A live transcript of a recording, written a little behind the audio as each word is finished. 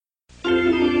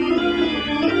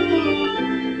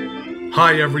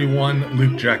Hi everyone,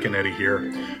 Luke Giaconetti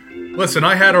here. Listen,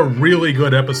 I had a really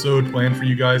good episode planned for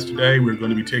you guys today. We're going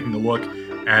to be taking a look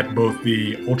at both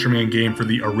the Ultraman game for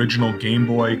the original Game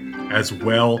Boy, as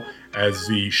well as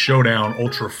the Showdown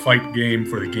Ultra Fight game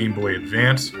for the Game Boy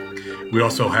Advance. We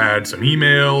also had some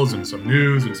emails and some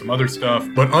news and some other stuff,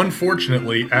 but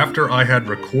unfortunately, after I had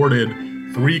recorded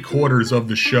 3/4 of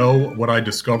the show, what I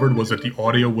discovered was that the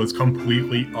audio was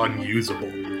completely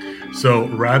unusable. So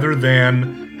rather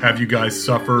than have you guys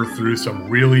suffer through some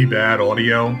really bad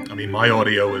audio, I mean, my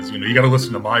audio is, you got to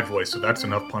listen to my voice, so that's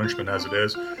enough punishment as it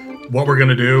is. What we're going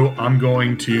to do, I'm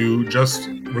going to just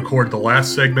record the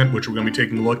last segment, which we're going to be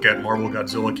taking a look at Marvel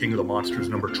Godzilla King of the Monsters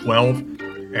number 12,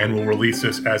 and we'll release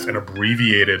this as an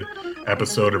abbreviated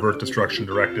episode of Earth Destruction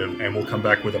Directive, and we'll come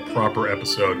back with a proper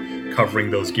episode covering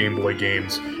those Game Boy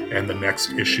games and the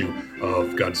next issue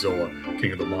of Godzilla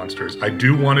King of the Monsters. I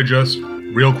do want to just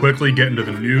real quickly get into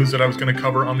the news that I was going to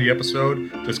cover on the episode,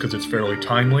 just because it's fairly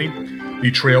timely. The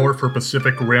trailer for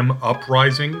Pacific Rim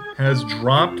Uprising has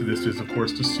dropped. This is, of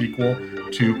course, the sequel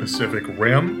to Pacific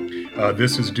Rim.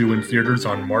 This is due in theaters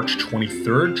on March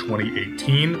 23rd,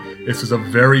 2018. This is a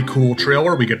very cool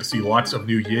trailer. We get to see lots of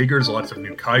new Jaegers, lots of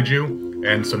new kaiju,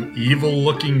 and some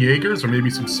evil-looking Jaegers, or maybe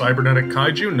some cybernetic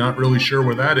kaiju. Not really sure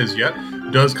where that is yet.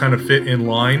 Does kind of fit in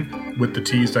line with the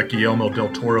tease that Guillermo del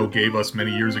Toro gave us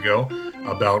many years ago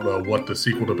about what the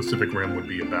sequel to Pacific Rim would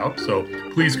be about. So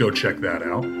please go check that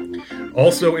out.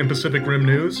 Also in Pacific Rim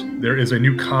news, there is a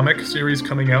new comic series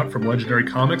coming out from Legendary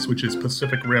Comics, which is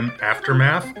Pacific Rim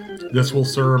Aftermath. This will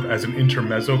serve as an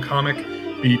intermezzo comic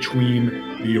between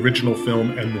the original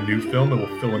film and the new film. It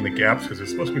will fill in the gaps because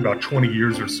it's supposed to be about 20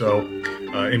 years or so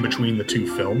in between the two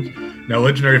films. Now,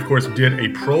 Legendary, of course, did a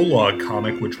prologue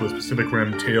comic, which was Pacific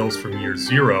Rim Tales from Year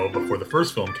Zero, before the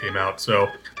first film came out. So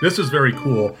this is very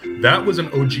cool. That was an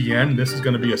OGN. This is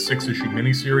going to be a 6-issue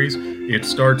miniseries. It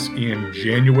starts in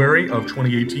January of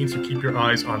 2018, so keep your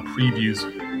eyes on previews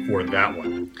for that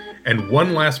one. And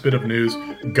one last bit of news,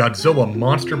 Godzilla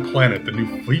Monster Planet, the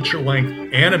new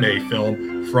feature-length anime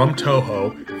film from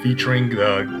Toho, featuring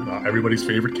everybody's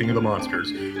favorite King of the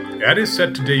Monsters. That is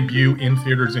set to debut in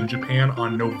theaters in Japan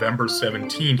on November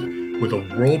 17th, with a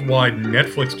worldwide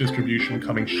Netflix distribution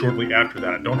coming shortly after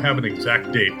that. I don't have an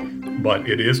exact date, but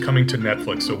it is coming to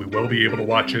Netflix, so we will be able to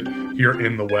watch it here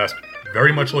in the West.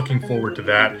 Very much looking forward to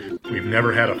that. We've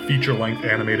never had a feature-length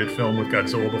animated film with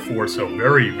Godzilla before, so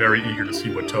very, very eager to see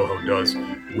what Toho does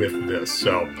with this.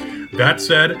 So, that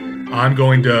said, I'm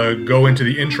going to go into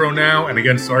the intro now, and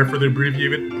again, sorry for the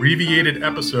abbreviated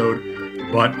episode,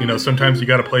 but, sometimes you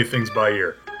gotta play things by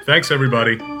ear. Thanks,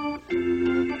 everybody.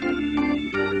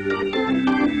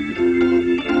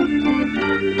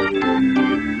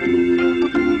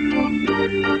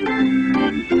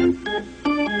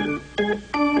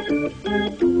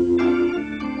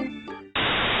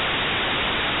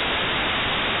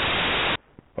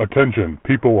 Attention,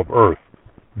 people of Earth,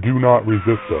 do not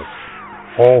resist us.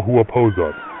 All who oppose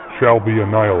us shall be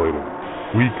annihilated.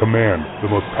 We command the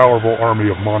most powerful army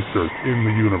of monsters in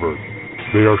the universe.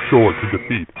 They are sure to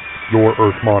defeat your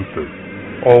Earth monsters.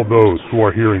 All those who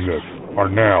are hearing this are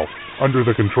now under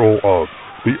the control of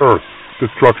the Earth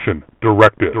Destruction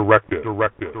Directive.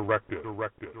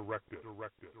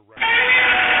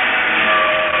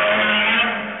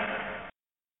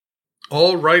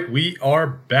 All right, we are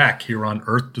back here on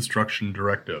Earth Destruction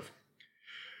Directive.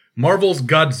 Marvel's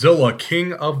Godzilla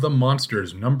King of the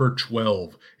Monsters number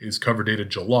 12 is cover dated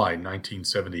July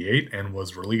 1978 and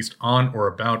was released on or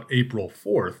about April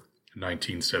 4th,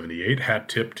 1978. Hat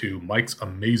tip to Mike's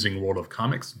Amazing World of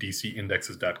Comics,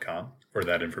 DCindexes.com, for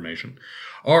that information.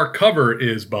 Our cover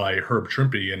is by Herb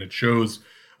Trimpe, and it shows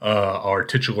our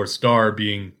titular star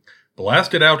being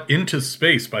blasted out into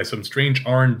space by some strange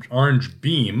orange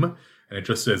beam. And it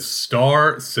just says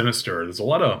Star Sinister. There's a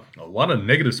lot of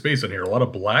negative space in here, a lot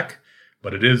of black,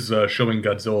 but it is showing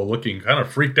Godzilla looking kind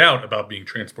of freaked out about being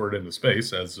transported into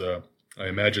space, as I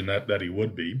imagine that he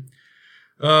would be.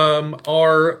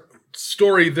 Our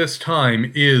story this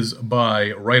time is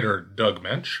by writer Doug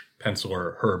Mensch,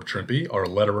 penciler Herb Trimpe. Our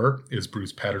letterer is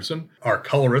Bruce Patterson. Our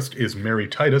colorist is Mary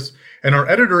Titus. And our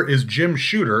editor is Jim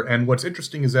Shooter. And what's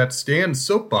interesting is that Stan's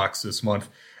Soapbox this month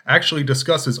actually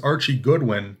discusses Archie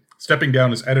Goodwin stepping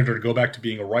down as editor to go back to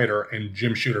being a writer, and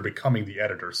Jim Shooter becoming the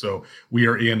editor. So we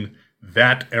are in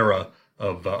that era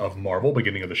of Marvel,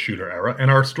 beginning of the Shooter era. And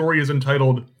our story is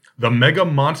entitled The Mega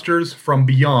Monsters from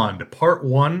Beyond, Part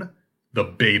 1, The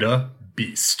Beta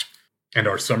Beast. And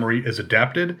our summary is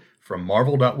adapted from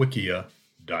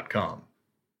marvel.wikia.com.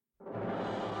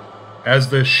 As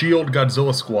the S.H.I.E.L.D.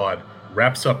 Godzilla squad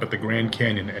wraps up at the Grand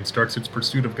Canyon and starts its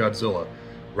pursuit of Godzilla,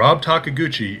 Rob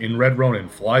Takaguchi in Red Ronin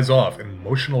flies off in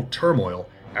emotional turmoil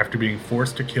after being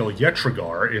forced to kill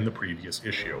Yetragar in the previous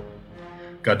issue.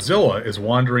 Godzilla is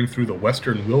wandering through the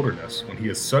western wilderness when he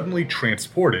is suddenly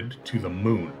transported to the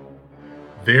moon.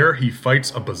 There he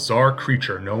fights a bizarre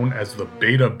creature known as the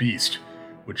Beta Beast,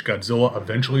 which Godzilla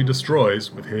eventually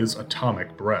destroys with his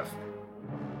atomic breath.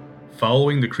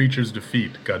 Following the creature's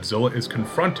defeat, Godzilla is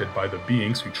confronted by the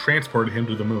beings who transported him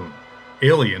to the moon,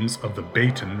 aliens of the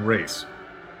Baton race.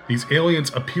 These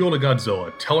aliens appeal to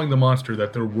Godzilla, telling the monster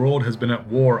that their world has been at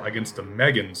war against the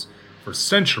Megans for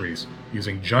centuries,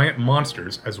 using giant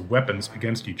monsters as weapons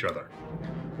against each other.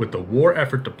 With the war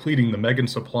effort depleting the Megan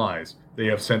supplies, they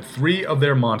have sent 3 of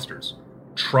their monsters,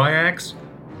 Triax,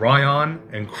 Ryan,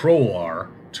 and Krolar,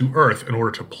 to Earth in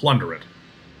order to plunder it.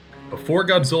 Before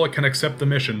Godzilla can accept the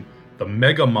mission, the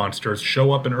Mega monsters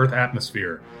show up in Earth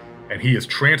atmosphere, and he is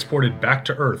transported back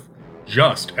to Earth,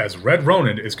 just as Red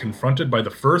Ronin is confronted by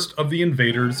the first of the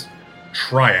invaders,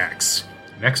 Triax.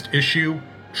 Next issue,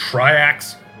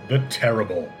 Triax the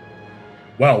Terrible.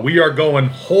 Well, we are going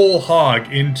whole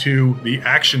hog into the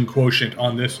action quotient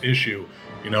on this issue.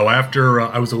 You know, after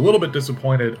I was a little bit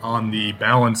disappointed on the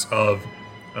balance of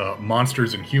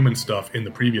monsters and human stuff in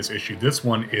the previous issue, this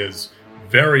one is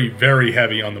very, very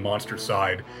heavy on the monster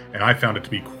side, and I found it to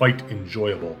be quite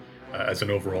enjoyable as an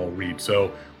overall read.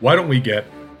 So why don't we get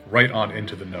right on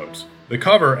into the notes. The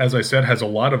cover, as I said, has a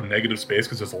lot of negative space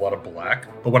because there's a lot of black,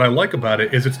 but what I like about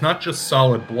it is it's not just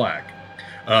solid black.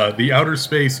 The outer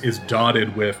space is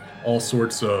dotted with all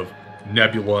sorts of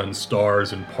nebula and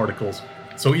stars and particles.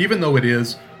 So even though it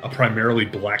is a primarily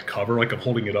black cover, like I'm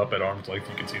holding it up at arm's length,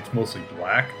 you can see it's mostly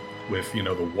black with, you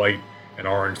know, the white and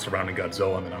orange surrounding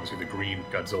Godzilla, and then obviously the green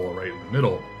Godzilla right in the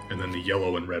middle, and then the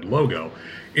yellow and red logo.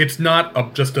 It's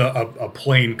not just a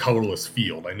plain colorless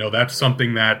field. I know that's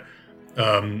something that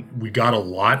we got a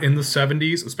lot in the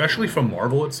 70s, especially from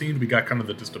Marvel, it seemed. We got kind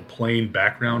of just a plain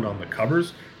background on the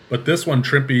covers. But this one,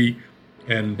 Trimpe,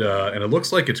 and it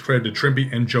looks like it's credited to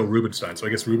Trimpe and Joe Rubinstein. So I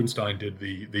guess Rubinstein did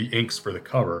the inks for the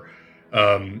cover.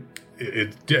 The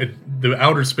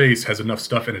outer space has enough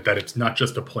stuff in it that it's not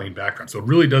just a plain background. So it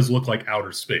really does look like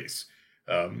outer space.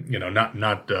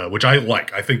 Which I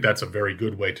like. I think that's a very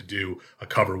good way to do a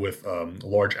cover with a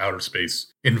large outer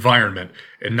space environment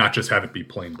and not just have it be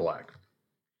plain black.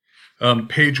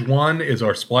 Page 1 is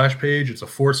our splash page. It's a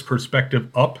forced perspective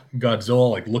up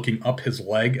Godzilla, like looking up his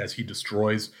leg as he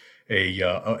destroys a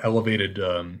elevated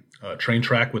train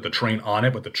track with the train on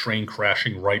it, with the train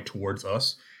crashing right towards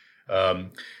us.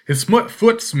 His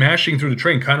foot smashing through the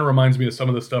train kind of reminds me of some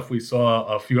of the stuff we saw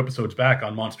a few episodes back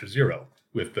on Monster Zero,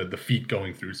 with the feet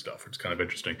going through stuff. It's kind of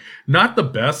interesting. Not the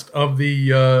best of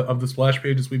the splash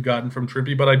pages we've gotten from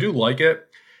Trimpe, but I do like it.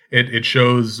 It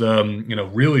shows,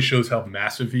 really shows how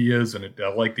massive he is, and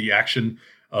I like the action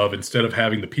of, instead of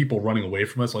having the people running away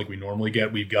from us like we normally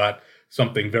get, we've got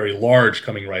something very large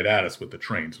coming right at us with the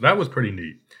train. So that was pretty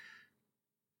neat.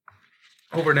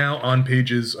 Over now on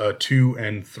pages 2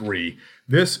 and 3.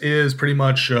 This is pretty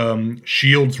much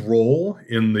S.H.I.E.L.D.'s role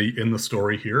in the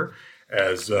story here,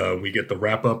 as we get the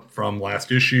wrap up from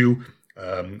last issue,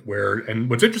 and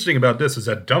what's interesting about this is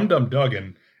that Dum Dum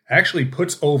Dugan actually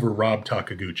puts over Rob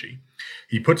Takaguchi.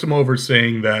 He puts him over,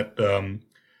 saying that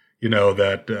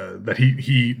that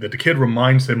the kid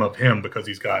reminds him of him because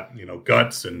he's got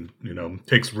guts and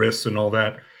takes risks and all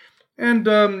that. And,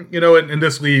 and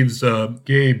this leaves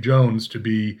Gabe Jones to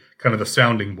be kind of the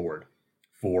sounding board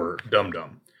for Dum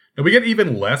Dum. Now, we get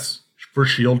even less for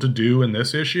S.H.I.E.L.D. to do in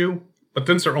this issue, but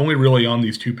since they're only really on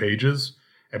these 2 pages,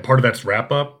 and part of that's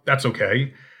wrap up, that's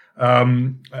okay.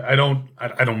 I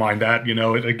don't mind that.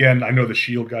 Again, I know the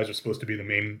S.H.I.E.L.D. guys are supposed to be the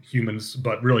main humans,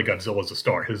 but really Godzilla's a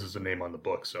star. His is the name on the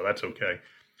book, so that's okay.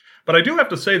 But I do have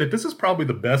to say that this is probably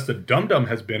the best that Dum Dum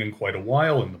has been in quite a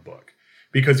while in the book,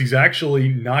 because he's actually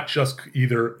not just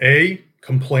either A,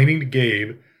 complaining to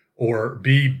Gabe, or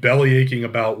B, belly aching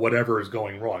about whatever is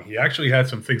going wrong. He actually had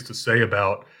some things to say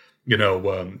about,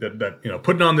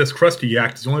 putting on this crusty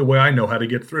act is the only way I know how to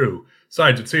get through.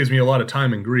 Besides, it saves me a lot of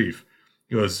time and grief.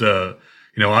 He goes,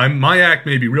 my act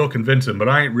may be real convincing, but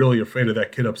I ain't really afraid of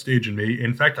that kid upstaging me.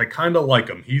 In fact, I kind of like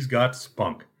him. He's got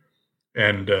spunk.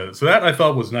 And so that I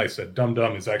thought was nice, that Dum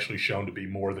Dum is actually shown to be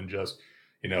more than just,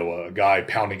 a guy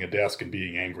pounding a desk and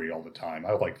being angry all the time.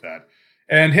 I like that.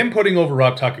 And him putting over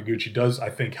Rob Takaguchi does,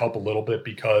 I think, help a little bit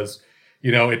because,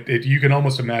 you can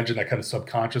almost imagine that kind of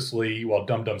subconsciously, while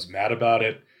Dum Dum's mad about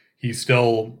it, he's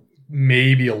still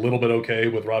maybe a little bit okay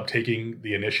with Rob taking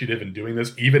the initiative and doing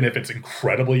this, even if it's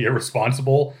incredibly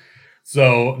irresponsible.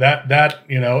 So that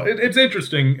it's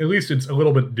interesting. At least it's a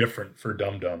little bit different for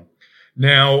Dum Dum.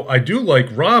 Now, I do like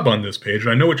Rob on this page,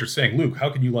 and I know what you're saying. Luke, how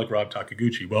can you like Rob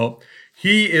Takaguchi? Well,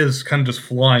 he is kind of just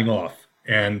flying off,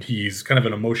 and he's kind of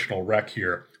an emotional wreck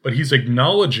here, but he's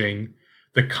acknowledging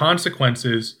the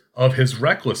consequences of his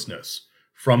recklessness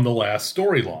from the last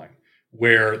storyline,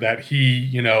 where that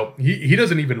he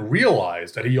doesn't even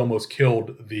realize that he almost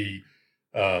killed the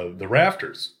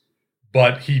Rafters,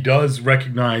 but he does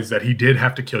recognize that he did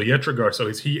have to kill Yetrigar. So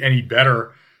is he any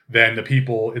better than the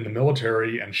people in the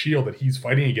military and SHIELD that he's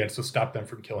fighting against to stop them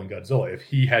from killing Godzilla if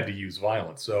he had to use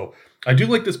violence? So I do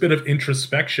like this bit of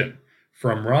introspection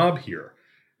from Rob here.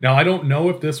 Now, I don't know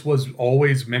if this was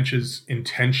always Mensch's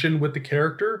intention with the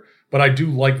character, but I do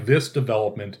like this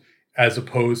development as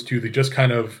opposed to the just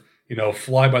kind of,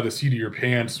 fly by the seat of your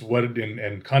pants,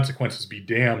 and consequences be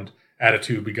damned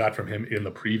attitude we got from him in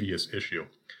the previous issue.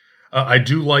 I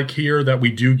do like here that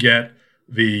we do get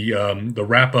the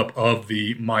wrap up of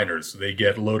the miners. They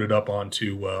get loaded up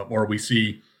onto, or we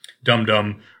see Dum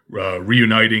Dum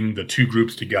reuniting the two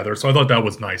groups together. So I thought that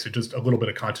was nice. It just a little bit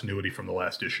of continuity from the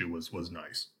last issue was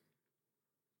nice.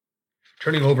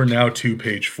 Turning over now to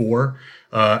page 4,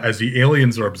 as the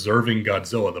aliens are observing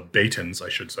Godzilla, the Batons, I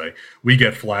should say, we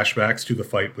get flashbacks to the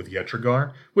fight with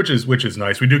Yetrigar, which is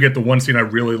nice. We do get the one scene I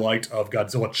really liked of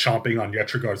Godzilla chomping on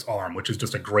Yetrigar's arm, which is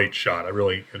just a great shot. I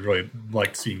really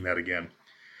liked seeing that again.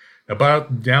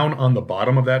 About down on the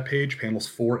bottom of that page, panels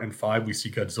 4 and 5, we see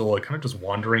Godzilla kind of just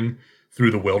wandering through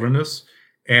the wilderness,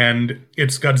 and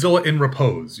it's Godzilla in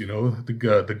repose.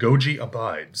 The Goji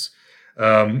abides.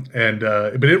 But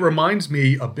it reminds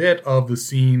me a bit of the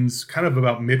scenes kind of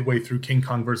about midway through King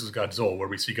Kong versus Godzilla, where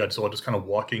we see Godzilla just kind of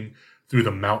walking through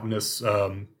the mountainous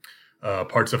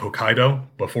parts of Hokkaido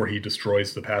before he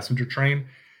destroys the passenger train.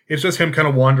 It's just him kind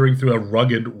of wandering through a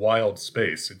rugged, wild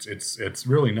space. It's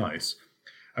really nice.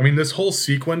 I mean, this whole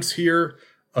sequence here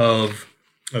of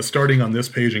starting on this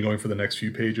page and going for the next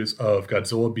few pages of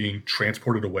Godzilla being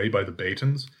transported away by the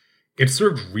Batons, it's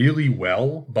served really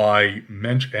well by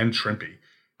Mensch and Trimpe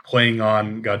playing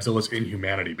on Godzilla's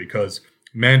inhumanity, because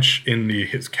Mensch in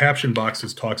his caption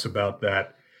boxes talks about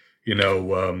that,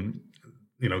 Godzilla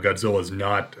is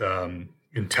not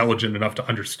intelligent enough to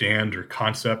understand or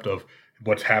concept of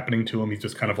what's happening to him. He's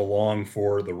just kind of along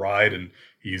for the ride, and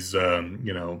he's,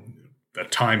 that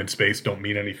time and space don't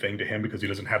mean anything to him because he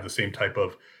doesn't have the same type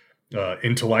of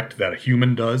intellect that a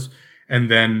human does. And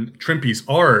then Trimpe's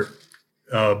art,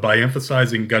 by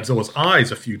emphasizing Godzilla's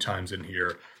eyes a few times in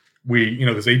here,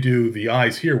 because they do the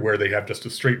eyes here where they have just a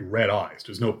straight red eyes.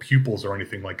 There's no pupils or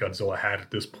anything like Godzilla had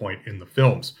at this point in the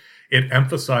films. It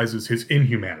emphasizes his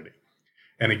inhumanity.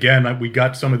 And again, we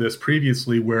got some of this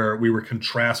previously where we were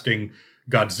contrasting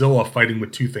Godzilla fighting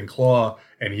with tooth and claw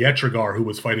and Yetrigar, who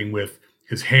was fighting with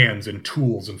his hands and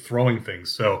tools and throwing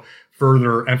things. So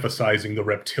further emphasizing the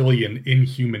reptilian,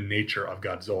 inhuman nature of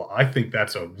Godzilla. I think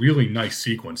that's a really nice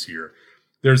sequence here.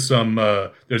 There's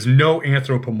no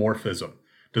anthropomorphism,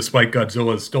 despite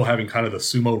Godzilla still having kind of the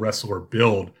sumo wrestler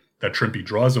build that Trimpe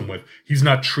draws him with. He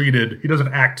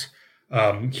doesn't act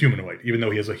humanoid, even though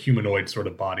he has a humanoid sort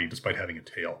of body, despite having a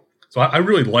tail. So I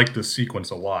really like this sequence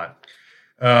a lot.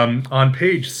 On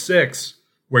page 6,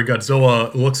 where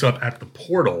Godzilla looks up at the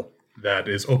portal that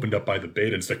is opened up by the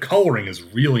Batons, the coloring is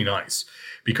really nice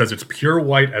because it's pure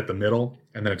white at the middle,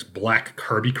 and then it's black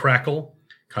Kirby crackle,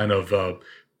 kind of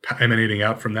emanating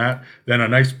out from that. Then a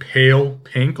nice pale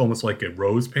pink, almost like a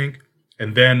rose pink.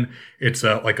 And then it's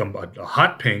like a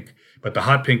hot pink, but the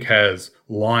hot pink has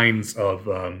lines of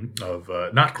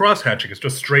not cross-hatching, it's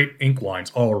just straight ink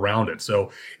lines all around it. So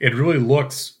it really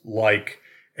looks like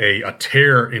a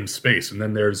tear in space. And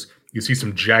then you see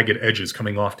some jagged edges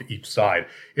coming off to each side.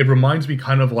 It reminds me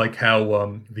kind of like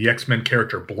how the X-Men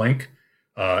character Blank,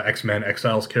 X-Men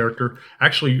Exiles character,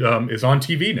 actually is on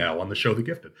TV now on the show The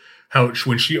Gifted. How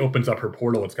when she opens up her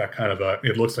portal, it's got kind of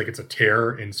it looks like it's a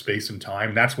tear in space and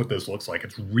time. That's what this looks like.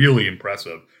 It's really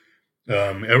impressive.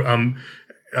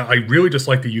 I really just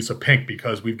like the use of pink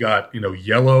because we've got,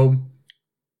 yellow,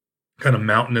 kind of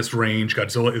mountainous range.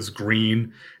 Godzilla is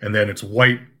green, and then it's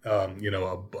white,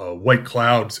 white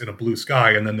clouds in a blue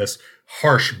sky, and then this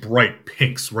harsh, bright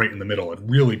pinks right in the middle. It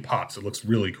really pops. It looks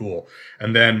really cool.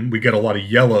 And then we get a lot of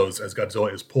yellows as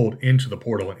Godzilla is pulled into the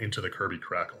portal and into the Kirby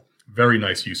crackle. Very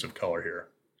nice use of color here.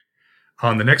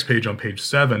 On the next page, on page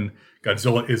 7,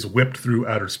 Godzilla is whipped through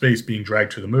outer space, being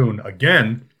dragged to the moon.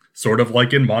 Again, sort of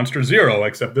like in Monster Zero,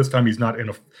 except this time he's got kind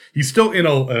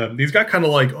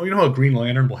of like, how a Green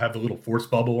Lantern will have the little force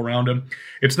bubble around him?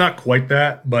 It's not quite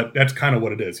that, but that's kind of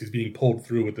what it is. He's being pulled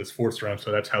through with this force around, so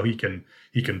that's how he can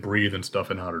breathe and stuff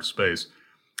in outer space.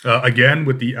 Again,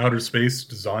 with the outer space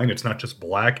design, it's not just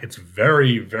black. It's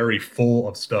very, very full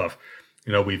of stuff.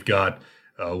 We've got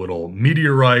little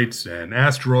meteorites and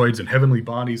asteroids and heavenly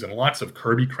bodies and lots of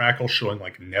Kirby crackle showing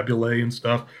like nebulae and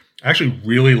stuff. I actually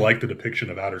really like the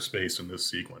depiction of outer space in this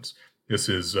sequence. This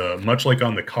is much like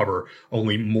on the cover,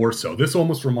 only more so. This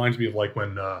almost reminds me of like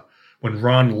when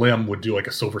Ron Lim would do like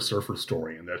a Silver Surfer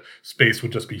story, and that space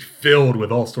would just be filled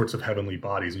with all sorts of heavenly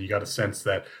bodies, and you got a sense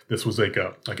that this was like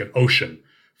an ocean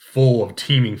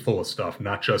teeming full of stuff,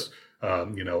 not just a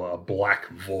black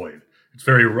void. It's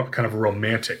very kind of a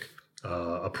romantic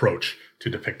approach to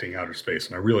depicting outer space,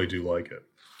 and I really do like it.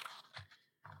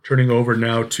 Turning over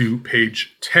now to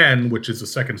page 10, which is the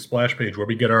second splash page, where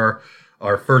we get our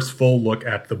first full look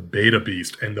at the Beta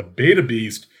Beast. And the Beta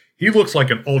Beast, he looks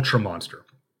like an Ultra monster,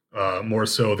 more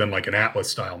so than like an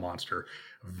Atlas-style monster.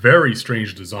 Very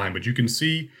strange design, but you can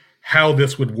see how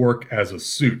this would work as a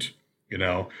suit,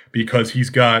 because he's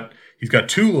got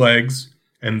 2 legs,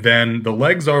 and then the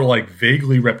legs are like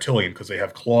vaguely reptilian because they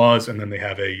have claws, and then they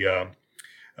have a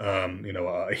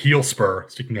heel spur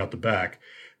sticking out the back.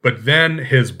 But then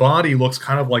his body looks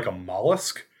kind of like a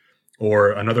mollusk or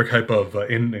another type of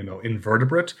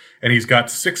invertebrate, and he's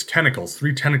got 6 tentacles,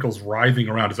 3 tentacles writhing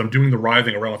around as I'm doing the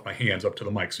writhing around with my hands up to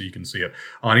the mic so you can see it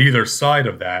on either side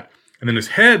of that. And then his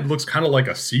head looks kind of like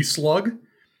a sea slug, and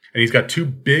he's got 2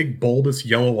 big bulbous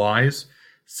yellow eyes,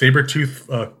 saber-tooth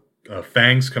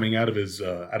fangs coming out of his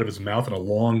mouth, and a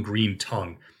long green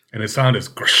tongue. And his sound is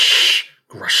grush,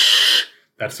 grush.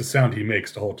 That's the sound he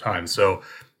makes the whole time. So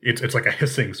it's like a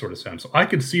hissing sort of sound. So I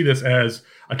could see this as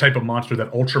a type of monster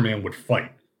that Ultraman would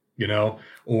fight,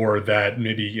 or that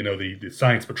maybe, the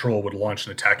Science Patrol would launch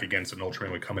an attack against, and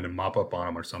Ultraman would come in and mop up on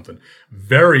him or something.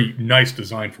 Very nice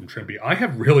design from Trimpe. I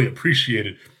have really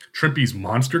appreciated Trimpe's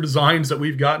monster designs that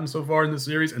we've gotten so far in this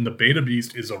series, and the Beta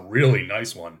Beast is a really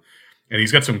nice one. And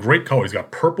he's got some great color. He's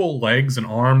got purple legs and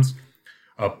arms,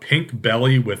 a pink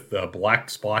belly with black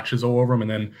splotches all over him, and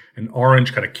then an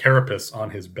orange kind of carapace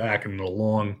on his back, and a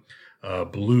long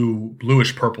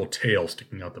bluish purple tail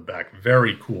sticking out the back.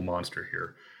 Very cool monster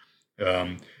here.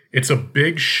 It's a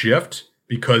big shift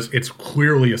because it's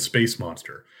clearly a space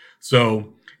monster.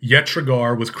 So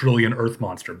Yetragar was clearly an Earth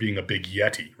monster, being a big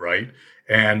Yeti, right?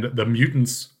 And the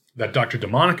mutants that Dr.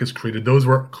 Demonicus created, those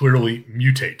were clearly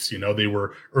mutates. They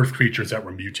were Earth creatures that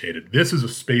were mutated. This is a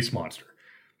space monster.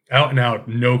 Out and out,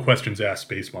 no questions asked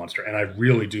space monster. And I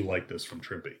really do like this from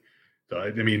Trimpe.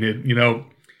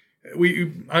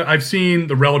 I've seen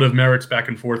the relative merits back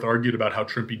and forth argued about how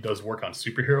Trimpe does work on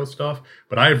superhero stuff,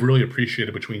 but I have really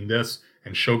appreciated between this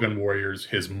and Shogun Warriors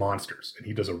his monsters. And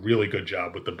he does a really good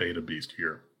job with the Beta Beast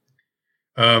here.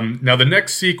 Now, the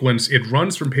next sequence, it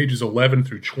runs from pages 11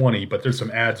 through 20, but there's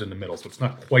some ads in the middle, so it's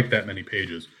not quite that many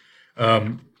pages.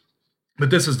 But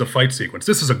this is the fight sequence.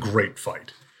 This is a great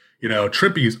fight.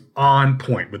 Trimpe is on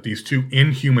point with these 2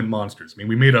 inhuman monsters. I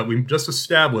mean, we just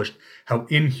established how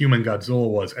inhuman Godzilla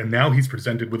was, and now he's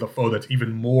presented with a foe that's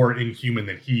even more inhuman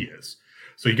than he is.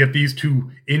 So you get these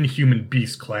 2 inhuman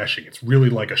beasts clashing. It's really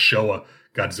like a Showa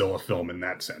Godzilla film in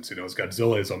that sense. As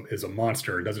Godzilla is a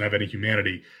monster and doesn't have any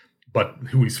humanity, but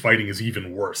who he's fighting is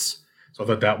even worse. So I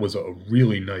thought that was a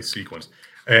really nice sequence.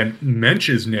 And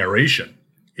Mensch's narration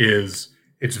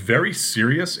it's very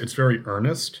serious. It's very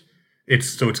earnest.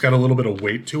 It's got a little bit of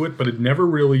weight to it, but it never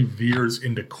really veers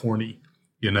into corny,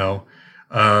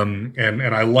 And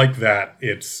I like that.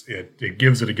 It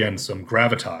gives it again some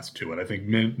gravitas to it. I think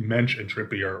Mensch and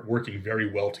Trimpe are working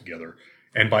very well together.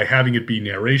 And by having it be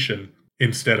narration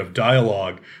instead of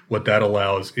dialogue, what that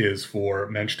allows is for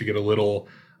Mensch to get a little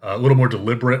more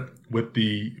deliberate with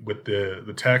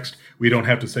the text. We don't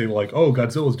have to say like, oh,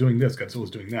 Godzilla's doing this,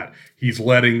 Godzilla's doing that. He's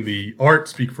letting the art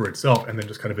speak for itself and then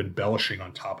just kind of embellishing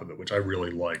on top of it, which I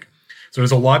really like. So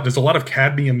there's a lot of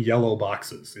cadmium yellow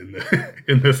boxes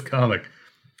in this comic.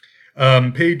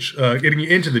 Getting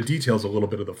into the details a little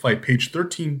bit of the fight, page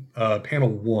 13, panel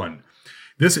 1.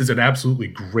 This is an absolutely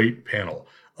great panel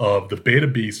of the Beta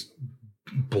Beast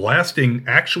blasting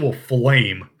actual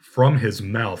flame from his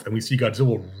mouth, and we see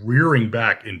Godzilla rearing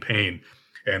back in pain,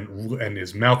 and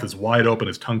his mouth is wide open,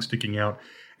 his tongue sticking out,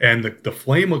 and the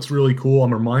flame looks really cool.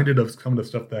 I'm reminded of some of the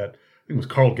stuff that I think it was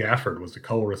Carl Gafford was the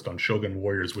colorist on Shogun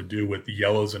Warriors would do with the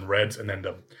yellows and reds, and then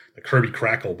the Kirby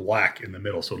Crackle black in the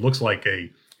middle. So it looks like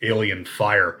a alien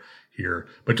fire here,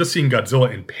 but just seeing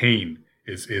Godzilla in pain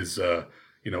is it's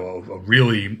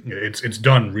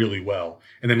done really well.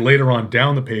 And then later on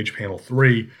down the page, panel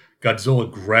 3, Godzilla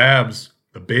grabs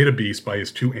the Beta Beast by his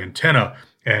 2 antennae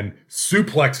and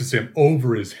suplexes him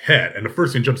over his head. And the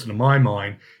first thing that jumps into my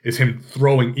mind is him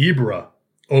throwing Ibra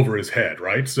over his head,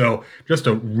 right? So just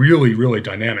a really, really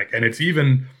dynamic. And it's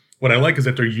even, what I like is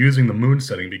that they're using the moon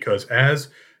setting, because as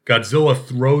Godzilla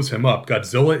throws him up.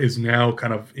 Godzilla is now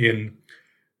kind of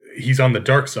he's on the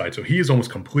dark side, so he is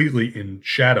almost completely in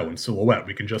shadow and silhouette.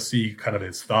 We can just see kind of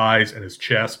his thighs and his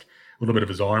chest, a little bit of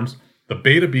his arms. The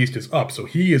Beta Beast is up, so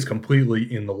he is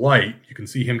completely in the light. You can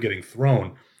see him getting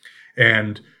thrown.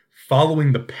 And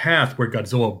following the path where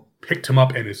Godzilla picked him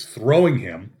up and is throwing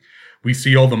him, we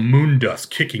see all the moon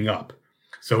dust kicking up.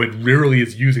 So it really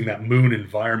is using that moon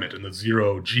environment and the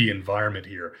zero-G environment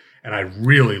here. And I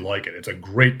really like it. It's a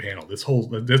great panel. This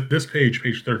page,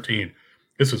 page 13,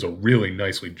 this is a really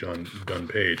nicely done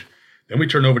page. Then we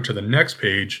turn over to the next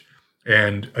page.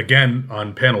 And again,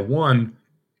 on panel 1,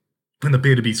 when the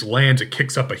Beta Beast lands, it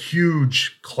kicks up a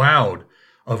huge cloud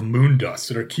of moon dust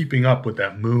that are keeping up with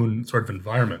that moon sort of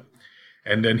environment.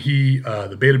 And then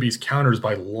the Beta Beast counters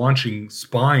by launching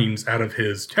spines out of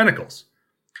his tentacles.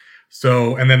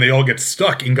 So, and then they all get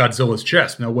stuck in Godzilla's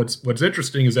chest. Now, what's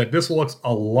interesting is that this looks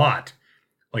a lot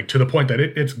like, to the point that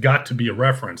it's got to be a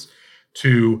reference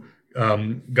to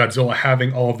Godzilla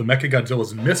having all of the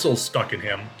Mechagodzilla's missiles stuck in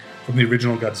him from the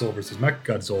original Godzilla vs.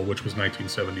 Mechagodzilla, which was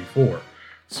 1974.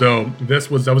 So that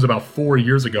was about 4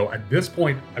 years ago. At this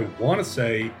point, I want to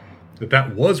say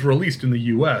that was released in the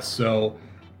U.S. So,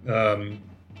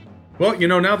 well,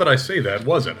 now that I say that,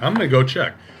 was it? I'm going to go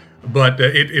check. But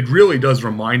it really does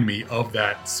remind me of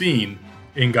that scene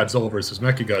in Godzilla vs.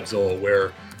 Mechagodzilla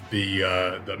where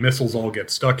the missiles all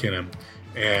get stuck in him,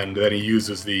 and then he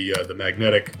uses the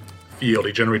magnetic field.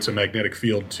 He generates a magnetic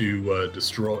field to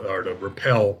destroy or to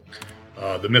repel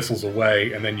the missiles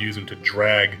away, and then use them to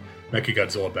drag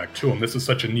Mechagodzilla back to him. This is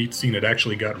such a neat scene. It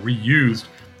actually got reused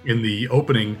in the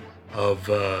opening of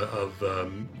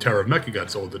Terror of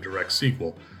Mechagodzilla, the direct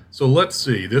sequel. So let's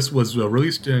see. This was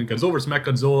released in Godzilla vs.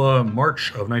 Mechagodzilla, March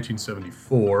of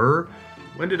 1974.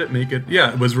 When did it make it?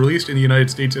 Yeah, it was released in the United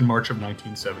States in March of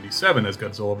 1977 as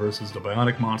Godzilla vs. the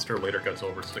Bionic Monster, later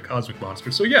Godzilla vs. the Cosmic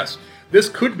Monster. So yes, this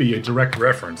could be a direct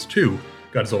reference to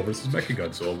Godzilla vs.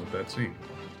 Mechagodzilla with that scene.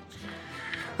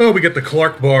 Oh, we get the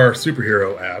Clark Bar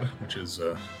superhero ad, which is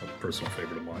a personal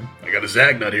favorite of mine. I got a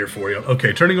Zagnut here for you.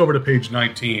 Okay, turning over to page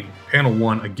 19, panel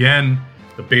 1. Again,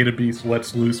 the Beta Beast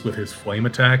lets loose with his flame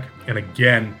attack. And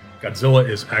again, Godzilla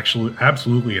is actually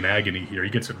absolutely in agony here. He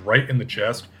gets it right in the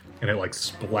chest, and it like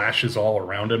splashes all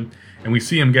around him. And we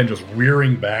see him again just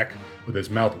rearing back with his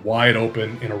mouth wide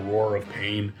open in a roar of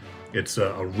pain. It's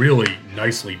a really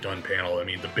nicely done panel. I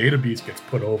mean, the Beta Beast gets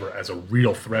put over as a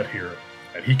real threat here,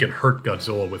 and he can hurt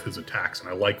Godzilla with his attacks, and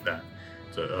I like that.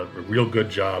 It's a real good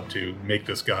job to make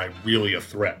this guy really a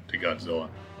threat to Godzilla.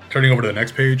 Turning over to the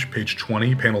next page, page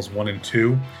 20, panels 1 and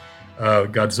 2,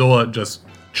 Godzilla just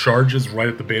charges right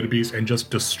at the Beta Beast and just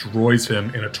destroys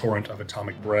him in a torrent of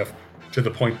atomic breath, to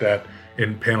the point that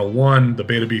in panel 1, the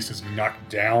Beta Beast is knocked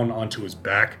down onto his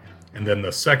back, and then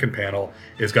the second panel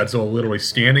is Godzilla literally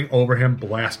standing over him,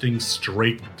 blasting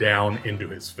straight down into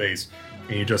his face.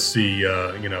 And you just see,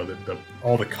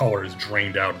 all the color is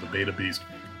drained out of the Beta Beast.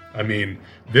 I mean,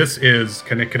 this is,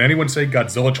 can anyone say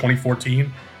Godzilla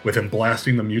 2014 with him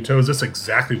blasting the Mutos? This is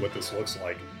exactly what this looks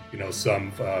like.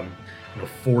 Some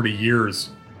 40 years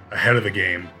ahead of the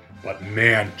game. But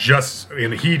man,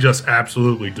 he just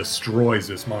absolutely destroys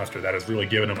this monster that has really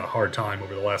given him a hard time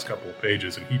over the last couple of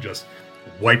pages, and he just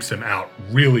wipes him out.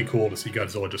 Really cool to see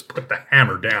Godzilla just put the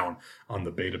hammer down on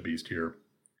the Beta Beast here.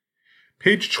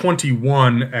 Page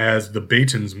 21, as the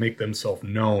Betans make themselves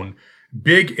known,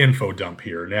 big info dump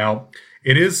here. Now,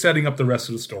 it is setting up the rest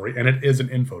of the story, and it is an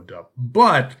info dump.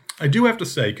 But I do have to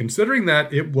say, considering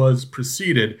that it was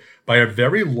preceded by a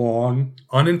very long,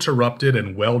 uninterrupted,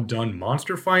 and well-done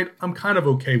monster fight, I'm kind of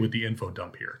okay with the info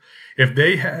dump here.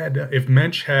 If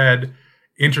Mensch had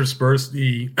interspersed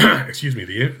the,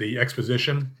 the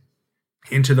exposition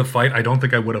into the fight, I don't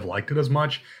think I would have liked it as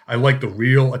much. I like the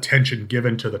real attention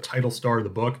given to the title star of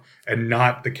the book and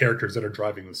not the characters that are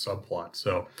driving the subplot.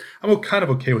 So I'm kind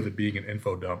of okay with it being an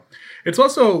info dump. It's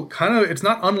also it's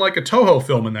not unlike a Toho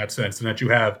film in that sense, in that you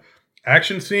have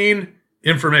action scene,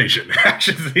 information,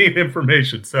 action scene,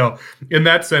 information. So in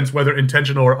that sense, whether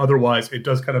intentional or otherwise, it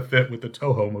does kind of fit with the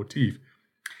Toho motif.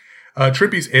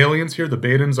 Trippy's aliens here, the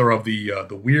Betans, are of the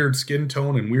weird skin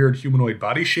tone and weird humanoid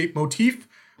body shape motif.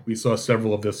 We saw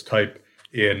several of this type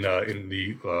in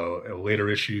the later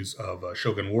issues of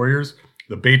Shogun Warriors.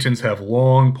 The Betans have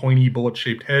long, pointy,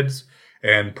 bullet-shaped heads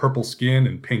and purple skin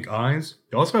and pink eyes.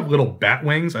 They also have little bat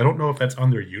wings. I don't know if that's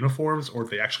on their uniforms or if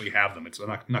they actually have them. It's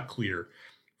not clear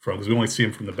because we only see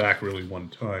them from the back really one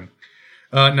time.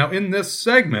 Now, in this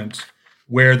segment,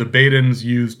 where the Betans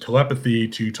use telepathy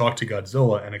to talk to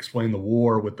Godzilla and explain the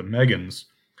war with the Megans,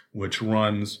 which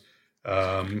runs...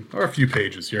 or a few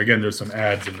pages here. Again, there's some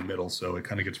ads in the middle, so it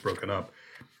kind of gets broken up.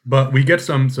 But we get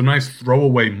some nice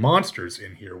throwaway monsters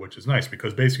in here, which is nice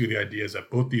because basically the idea is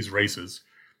that both these races,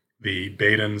 the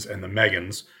Badans and the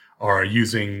Megans, are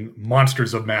using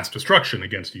monsters of mass destruction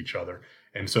against each other.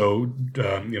 And so,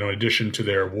 in addition to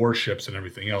their warships and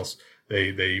everything else,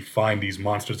 they find these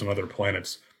monsters on other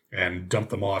planets and dump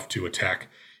them off to attack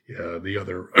the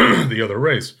other the other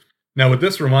race. Now, what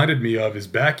this reminded me of is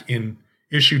back in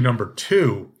issue number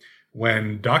 2,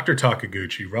 when Dr.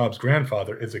 Takaguchi, Rob's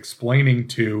grandfather, is explaining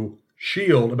to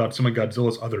S.H.I.E.L.D. about some of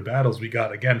Godzilla's other battles, we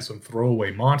got, again, some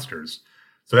throwaway monsters.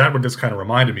 So that what this kind of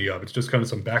reminded me of. It's just kind of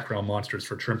some background monsters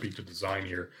for Trimpe to design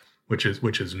here, which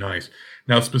is nice.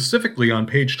 Now, specifically on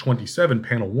page 27,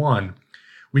 panel 1,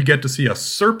 we get to see a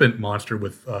serpent monster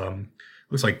with,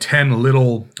 looks like 10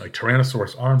 little like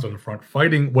Tyrannosaurus arms on the front,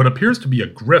 fighting what appears to be a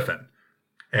griffin.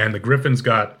 And the griffin's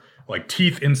got like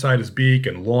teeth inside his beak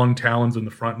and long talons in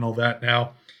the front and all that.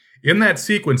 Now, in that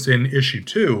sequence in issue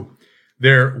 2,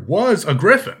 there was a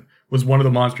griffin, was one of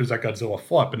the monsters that Godzilla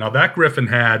fought. But now that griffin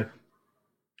had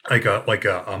like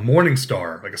a morning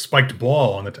star, like a spiked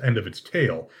ball on the end of its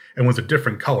tail, and was a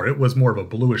different color. It was more of a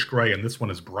bluish gray, and this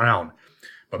one is brown.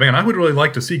 But man, I would really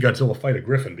like to see Godzilla fight a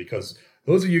griffin, because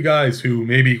those of you guys who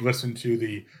maybe listened to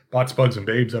the Bots, Bugs, and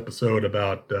Babes episode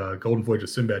about Golden Voyage of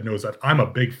Sinbad knows that I'm a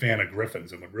big fan of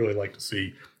griffins and would really like to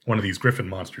see one of these griffin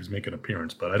monsters make an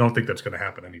appearance, but I don't think that's going to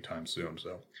happen anytime soon.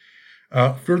 So,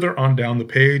 further on down the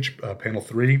page, panel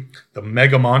 3, the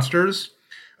mega monsters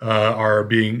are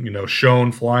being,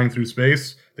 shown flying through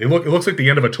space. It looks like the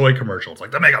end of a toy commercial. It's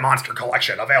like the Mega Monster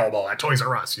Collection available at Toys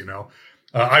R Us.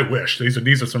 I wish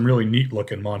these are some really neat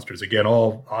looking monsters. Again,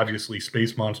 all obviously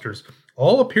space monsters.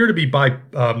 All appear to be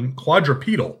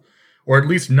quadrupedal, or at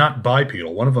least not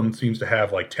bipedal. One of them seems to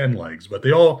have like 10 legs, but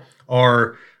they all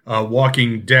are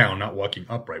walking down, not walking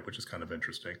upright, which is kind of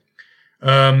interesting.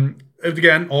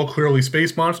 Again, all clearly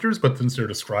space monsters, but since they're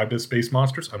described as space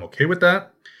monsters, I'm okay with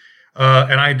that.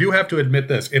 And I do have to admit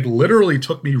this. It literally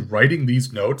took me writing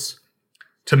these notes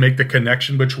to make the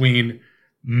connection between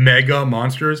mega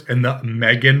monsters and the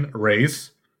Megan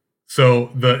race.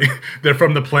 So they're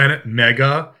from the planet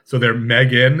Mega, so they're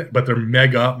Megan, but they're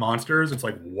mega monsters. It's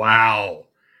like, wow.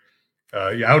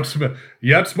 You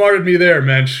outsmarted me there,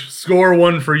 Mensch. Score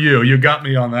 1 for you. You got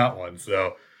me on that one.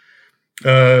 So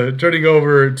turning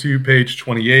over to page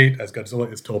 28, as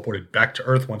Godzilla is teleported back to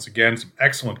Earth once again, some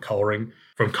excellent coloring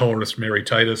from colorist Mary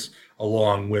Titus,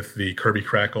 along with the Kirby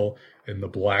Crackle in the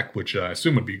black, which I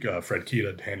assume would be Fred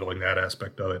Kita handling that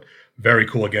aspect of it. Very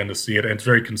cool again to see it, and it's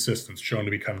very consistent. It's shown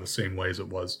to be kind of the same way as it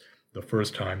was the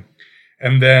first time.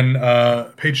 And then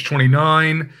page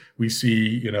 29, we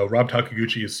see, Rob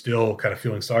Takaguchi is still kind of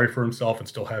feeling sorry for himself and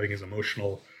still having his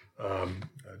emotional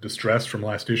distress from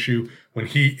last issue when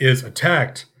he is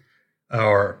attacked,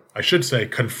 or I should say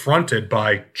confronted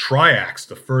by Triax,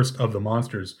 the first of the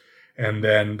monsters. And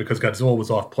then because Godzilla was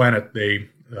off planet, they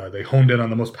honed in on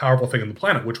the most powerful thing on the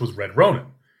planet, which was Red Ronin.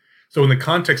 So in the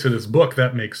context of this book,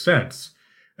 that makes sense.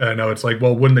 It's like,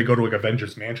 well, wouldn't they go to like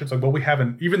Avengers Mansion? It's like, well, we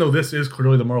haven't, even though this is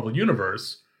clearly the Marvel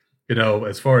Universe,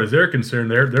 as far as they're concerned,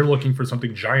 they're looking for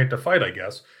something giant to fight, I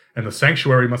guess. And the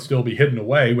Sanctuary must still be hidden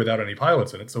away without any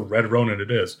pilots in it. So Red Ronin it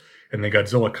is. And then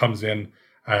Godzilla comes in,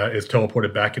 is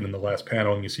teleported back in the last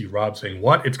panel, and you see Rob saying,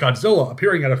 "What? It's Godzilla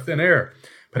appearing out of thin air.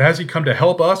 But has he come to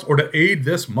help us or to aid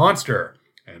this monster?"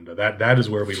 And that is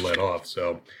where we let off.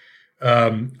 So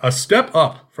a step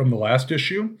up from the last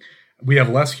issue. We have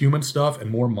less human stuff and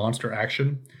more monster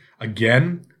action.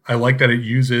 Again, I like that it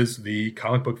uses the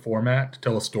comic book format to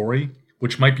tell a story,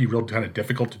 which might be real kind of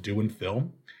difficult to do in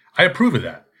film. I approve of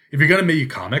that. If you're going to make a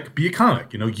comic, be a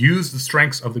comic. Use the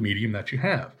strengths of the medium that you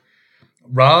have.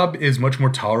 Rob is much more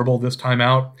tolerable this time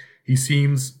out. He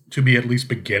seems to be at least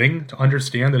beginning to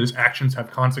understand that his actions have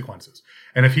consequences.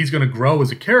 And if he's going to grow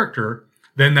as a character,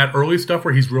 then that early stuff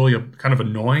where he's really kind of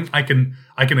annoying, I can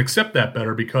accept that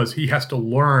better because he has to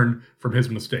learn from his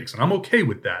mistakes. And I'm okay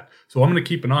with that. So I'm going to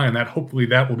keep an eye on that. Hopefully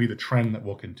that will be the trend that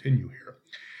will continue here.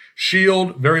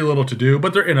 S.H.I.E.L.D., very little to do,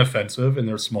 but they're inoffensive in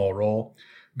their small role.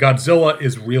 Godzilla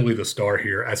is really the star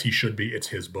here, as he should be. It's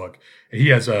his book. He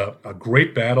has a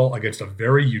great battle against a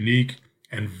very unique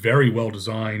and very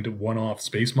well-designed one-off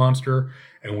space monster,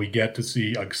 and we get to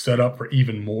see a setup for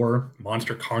even more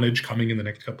monster carnage coming in the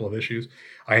next couple of issues.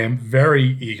 I am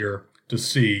very eager to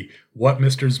see what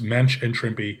Mr. Mensch and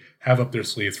Trimpe have up their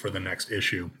sleeves for the next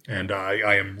issue, and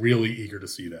I am really eager to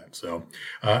see that. So,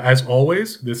 as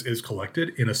always, this is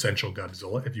collected in Essential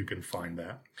Godzilla, if you can find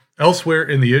that. Elsewhere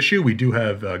in the issue, we do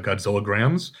have Godzilla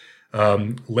Grams.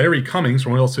 Larry Cummings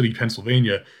from Oil City,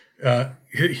 Pennsylvania,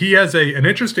 he has an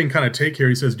interesting kind of take here.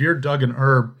 He says, "Dear Doug and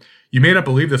Herb, You may not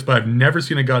believe this, but I've never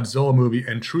seen a Godzilla movie,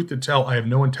 and truth to tell, I have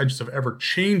no intentions of ever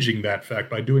changing that fact,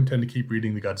 but I do intend to keep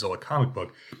reading the Godzilla comic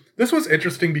book. This was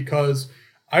interesting because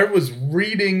I was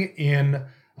reading in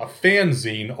a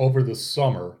fanzine over the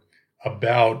summer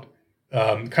about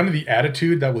kind of the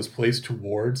attitude that was placed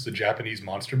towards the Japanese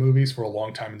monster movies for a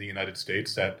long time in the United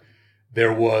States, that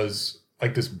there was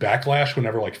like this backlash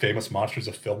whenever like famous monsters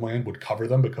of filmland would cover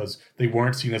them because they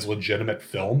weren't seen as legitimate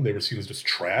film. They were seen as just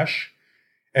trash.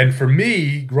 And for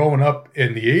me, growing up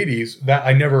in the 80s, that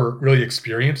I never really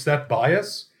experienced that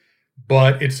bias,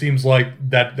 but it seems like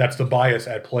that's the bias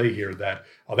at play here, that,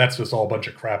 oh, that's just all a bunch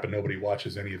of crap and nobody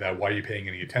watches any of that. Why are you paying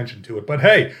any attention to it? But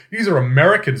hey, these are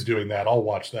Americans doing that. I'll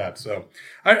watch that. So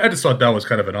I just thought that was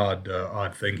kind of an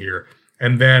odd thing here.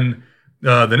 And then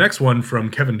the next one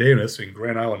from Kevin Davis in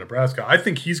Grand Island, Nebraska, I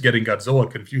think he's getting Godzilla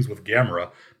confused with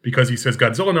Gamera because he says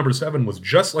Godzilla #7 was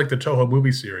just like the Toho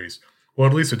movie series. Well,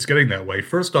 at least it's getting that way.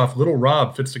 First off, Little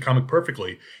Rob fits the comic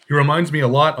perfectly. He reminds me a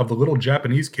lot of the little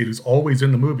Japanese kid who's always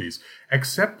in the movies,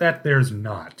 except that there's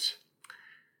not.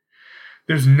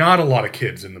 There's not a lot of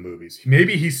kids in the movies.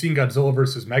 Maybe he's seen Godzilla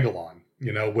vs. Megalon,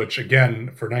 which again,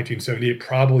 for 1978,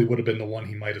 probably would have been the one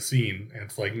he might have seen. And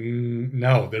it's like,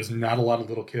 no, there's not a lot of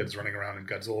little kids running around in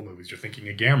Godzilla movies. You're thinking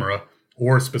of Gamera,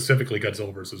 or specifically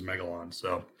Godzilla vs. Megalon.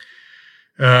 So...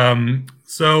 then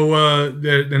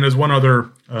there's one other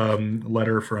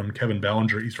letter from Kevin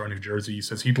Ballinger, East Rye, New Jersey. He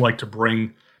says he'd like to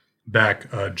bring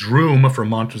back Droom from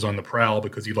Monsters on the Prowl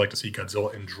because he'd like to see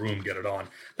Godzilla and Droom get it on.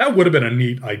 That would have been a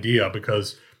neat idea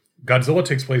because Godzilla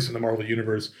takes place in the Marvel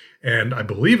Universe, and I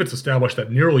believe it's established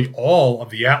that nearly all of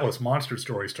the Atlas monster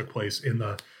stories took place in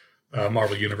the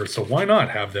Marvel Universe. So why not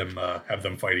have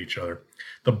them fight each other?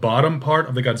 The bottom part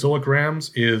of the Godzilla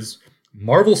grams is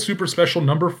Marvel Super Special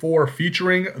number 4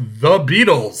 featuring the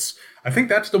Beatles. I think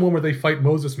that's the one where they fight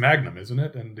Moses Magnum, isn't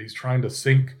it? And he's trying to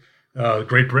sink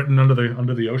Great Britain under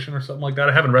the ocean or something like that.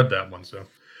 I haven't read that one. So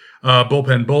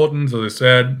bullpen bulletins, as I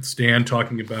said, Stan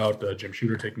talking about Jim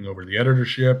Shooter taking over the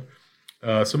editorship.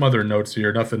 Some other notes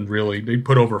here, nothing really. They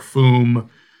put over Foom.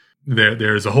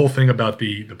 There's a whole thing about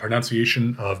the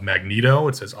pronunciation of Magneto.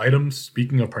 It says, items,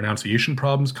 speaking of pronunciation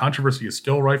problems, controversy is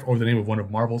still rife over the name of one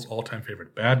of Marvel's all-time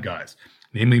favorite bad guys,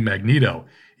 namely Magneto,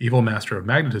 evil master of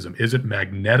magnetism. Is it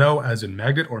Magneto as in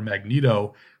magnet or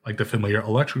Magneto like the familiar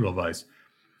electrical device?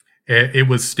 It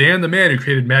was Stan the Man who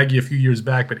created Maggie a few years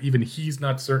back, but even he's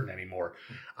not certain anymore.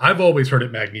 I've always heard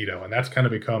it Magneto, and that's kind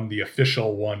of become the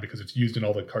official one because it's used in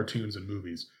all the cartoons and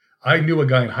movies. I knew a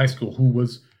guy in high school who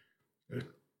was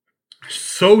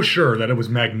so sure that it was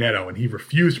Magneto, and he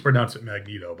refused to pronounce it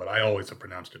Magneto, but I always have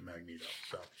pronounced it Magneto.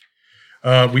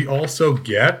 So we also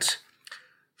get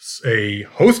a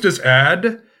Hostess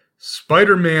ad.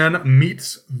 Spider-Man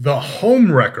meets the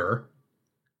Homewrecker,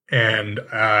 and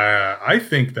I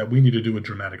think that we need to do a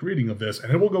dramatic reading of this,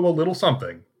 and it will go a little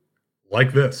something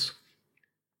like this.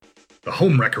 The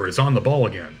Homewrecker is on the ball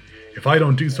again. If I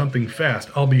don't do something fast,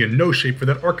 I'll be in no shape for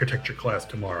that architecture class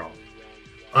tomorrow.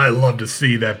 I love to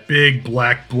see that big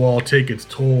black ball take its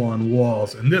toll on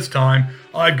walls, and this time,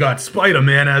 I've got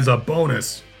Spider-Man as a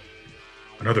bonus.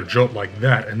 Another jolt like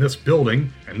that, and this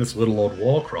building and this little old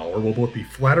wall crawler will both be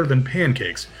flatter than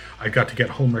pancakes. I've got to get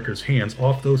Homewrecker's hands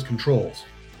off those controls.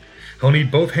 He'll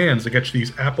need both hands to get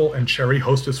these apple and cherry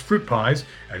Hostess fruit pies,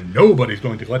 and nobody's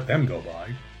going to let them go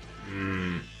by.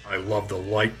 I love the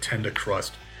light, tender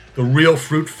crust. The real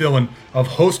fruit filling of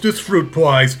Hostess fruit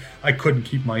pies. I couldn't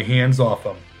keep my hands off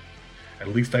them. At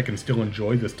least I can still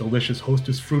enjoy this delicious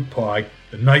Hostess fruit pie.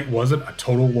 The night wasn't a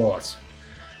total loss.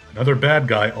 Another bad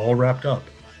guy all wrapped up.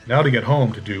 Now to get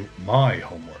home to do my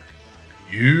homework.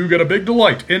 You get a big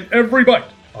delight in every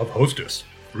bite of Hostess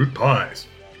fruit pies.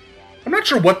 I'm not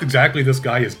sure what exactly this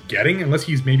guy is getting, unless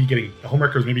he's maybe getting, the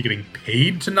Homewrecker is maybe getting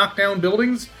paid to knock down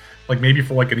buildings. Like maybe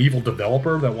for like an evil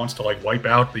developer that wants to like wipe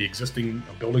out the existing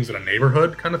buildings in a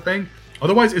neighborhood kind of thing.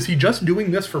 Otherwise, is he just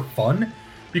doing this for fun?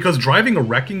 Because driving a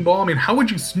wrecking ball, I mean, how would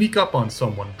you sneak up on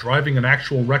someone driving an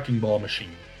actual wrecking ball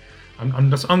machine? I'm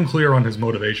just unclear on his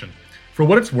motivation. For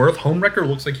what it's worth, Homewrecker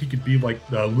looks like he could be like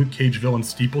the Luke Cage villain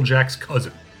Steeplejack's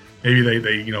cousin. Maybe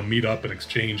they meet up and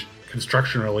exchange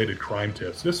construction-related crime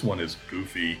tips. This one is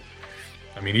goofy.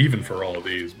 I mean, even for all of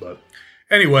these, but...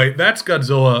 Anyway, that's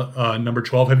Godzilla number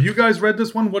 12. Have you guys read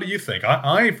this one? What do you think?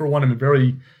 I for one,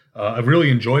 I've really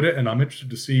enjoyed it, and I'm interested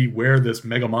to see where this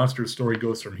Mega Monsters story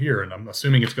goes from here. And I'm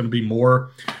assuming it's going to be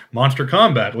more monster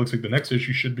combat. It looks like the next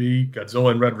issue should be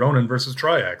Godzilla and Red Ronin versus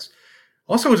Triax.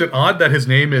 Also, is it odd that his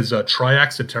name is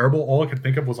Triax the Terrible? All I could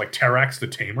think of was like Terrax the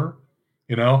Tamer.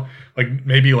 Like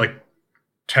maybe like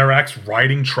Terrax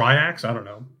riding Triax? I don't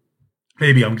know.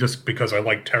 Maybe I'm just because I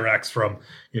like Terrax from,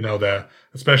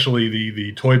 especially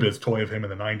the Toy Biz toy of him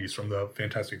in the 90s from the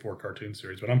Fantastic Four cartoon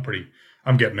series. But I'm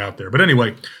getting out there. But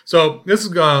anyway, so this is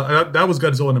that was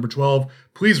Godzilla number 12.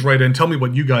 Please write in. Tell me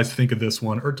what you guys think of this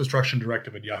one.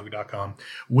 EarthDestructionDirective@yahoo.com.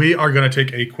 We are going to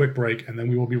take a quick break, and then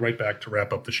we will be right back to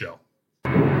wrap up the show.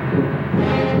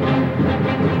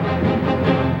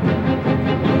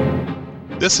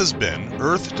 This has been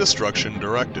Earth Destruction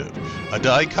Directive, a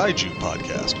Daikaiju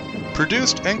podcast,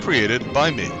 produced and created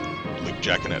by me, Luke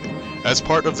Giaconetti, as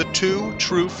part of the Two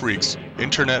True Freaks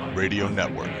Internet Radio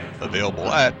Network, available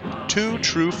at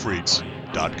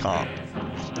twotruefreaks.com.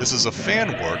 This is a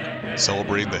fan work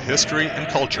celebrating the history and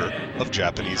culture of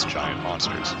Japanese giant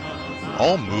monsters.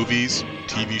 All movies,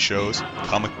 TV shows,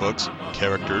 comic books,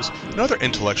 characters, and other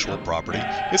intellectual property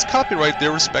is copyright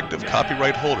their respective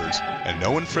copyright holders, and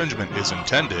no infringement is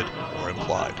intended or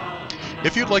implied.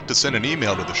 If you'd like to send an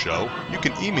email to the show, you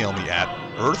can email me at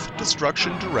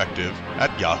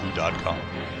earthdestructiondirective@yahoo.com.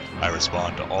 I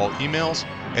respond to all emails,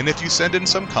 and if you send in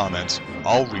some comments,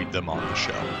 I'll read them on the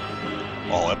show.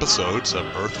 All episodes of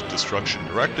Earth Destruction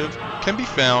Directive can be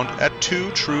found at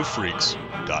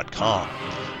twotruefreaks.com.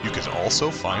 You can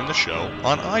also find the show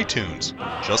on iTunes.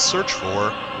 Just search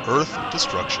for Earth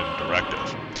Destruction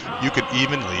Directive. You can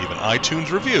even leave an iTunes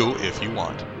review if you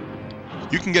want.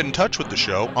 You can get in touch with the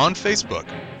show on Facebook.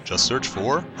 Just search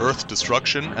for Earth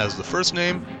Destruction as the first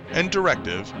name and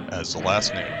Directive as the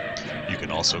last name. You can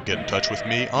also get in touch with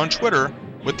me on Twitter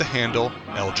with the handle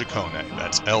LJacone.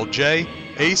 That's LJACONE.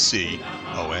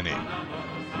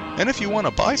 And if you want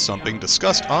to buy something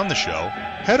discussed on the show,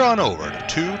 head on over to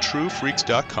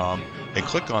twotruefreaks.com and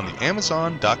click on the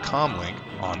Amazon.com link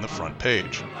on the front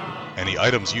page. Any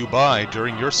items you buy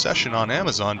during your session on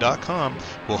Amazon.com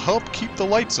will help keep the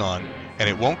lights on, and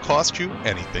it won't cost you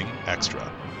anything extra.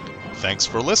 Thanks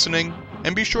for listening,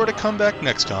 and be sure to come back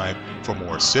next time for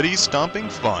more city-stomping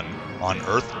fun on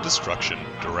Earth Destruction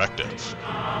Directive.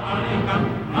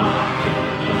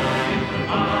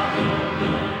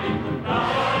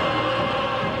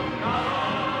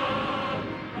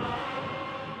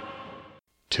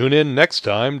 Tune in next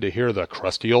time to hear the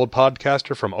crusty old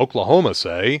podcaster from Oklahoma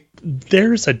say,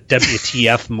 "There's a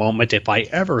WTF moment if I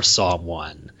ever saw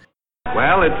one."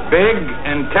 Well, it's big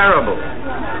and terrible.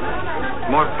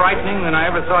 More frightening than I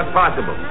ever thought possible.